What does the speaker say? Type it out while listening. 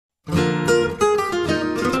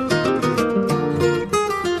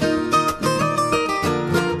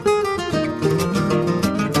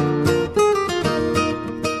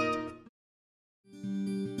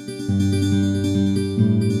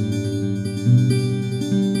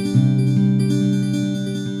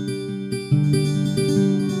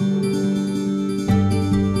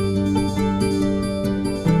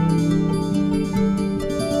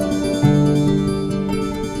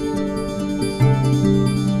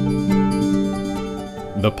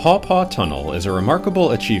The Paw Paw Tunnel is a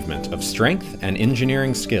remarkable achievement of strength and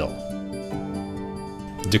engineering skill.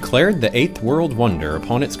 Declared the eighth world wonder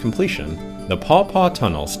upon its completion, the Paw Paw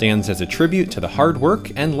Tunnel stands as a tribute to the hard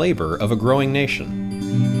work and labor of a growing nation.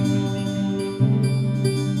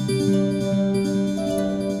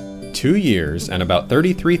 2 years and about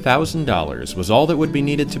 $33,000 was all that would be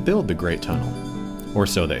needed to build the Great Tunnel, or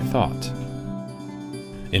so they thought.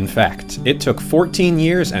 In fact, it took 14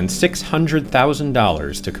 years and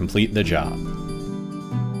 $600,000 to complete the job.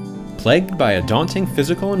 Plagued by a daunting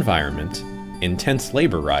physical environment, intense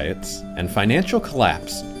labor riots, and financial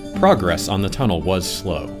collapse, progress on the tunnel was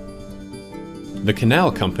slow. The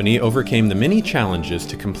canal company overcame the many challenges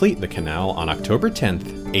to complete the canal on October 10,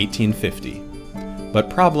 1850. But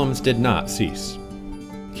problems did not cease.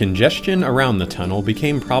 Congestion around the tunnel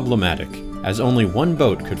became problematic, as only one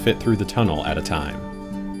boat could fit through the tunnel at a time.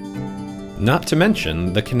 Not to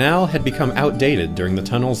mention, the canal had become outdated during the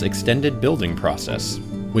tunnel's extended building process,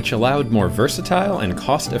 which allowed more versatile and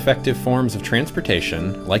cost-effective forms of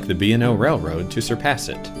transportation, like the B&O Railroad, to surpass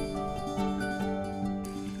it.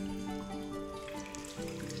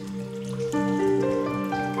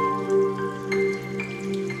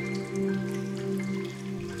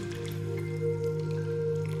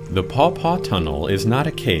 The Paw Paw Tunnel is not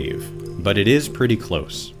a cave, but it is pretty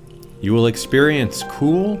close. You will experience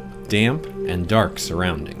cool, damp, and dark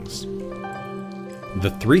surroundings. The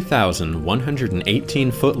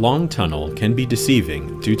 3,118-foot-long tunnel can be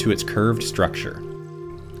deceiving due to its curved structure,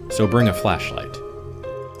 so bring a flashlight.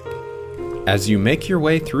 As you make your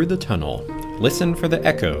way through the tunnel, listen for the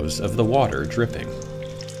echoes of the water dripping.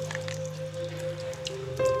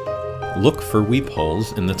 Look for weep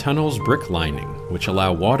holes in the tunnel's brick lining, which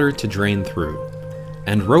allow water to drain through,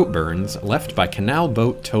 and rope burns left by canal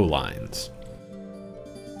boat tow lines.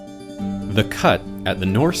 The cut at the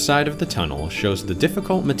north side of the tunnel shows the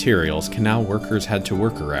difficult materials canal workers had to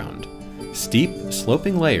work around, steep,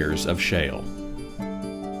 sloping layers of shale.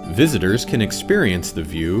 Visitors can experience the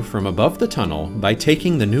view from above the tunnel by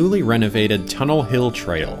taking the newly renovated Tunnel Hill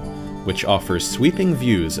Trail, which offers sweeping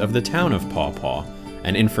views of the town of Paw Paw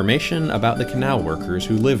and information about the canal workers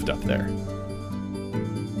who lived up there.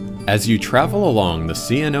 As you travel along the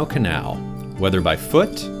C&O Canal, whether by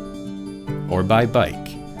foot or by bike,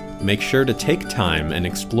 make sure to take time and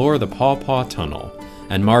explore the Paw Paw Tunnel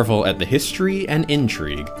and marvel at the history and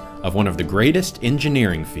intrigue of one of the greatest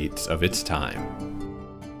engineering feats of its time.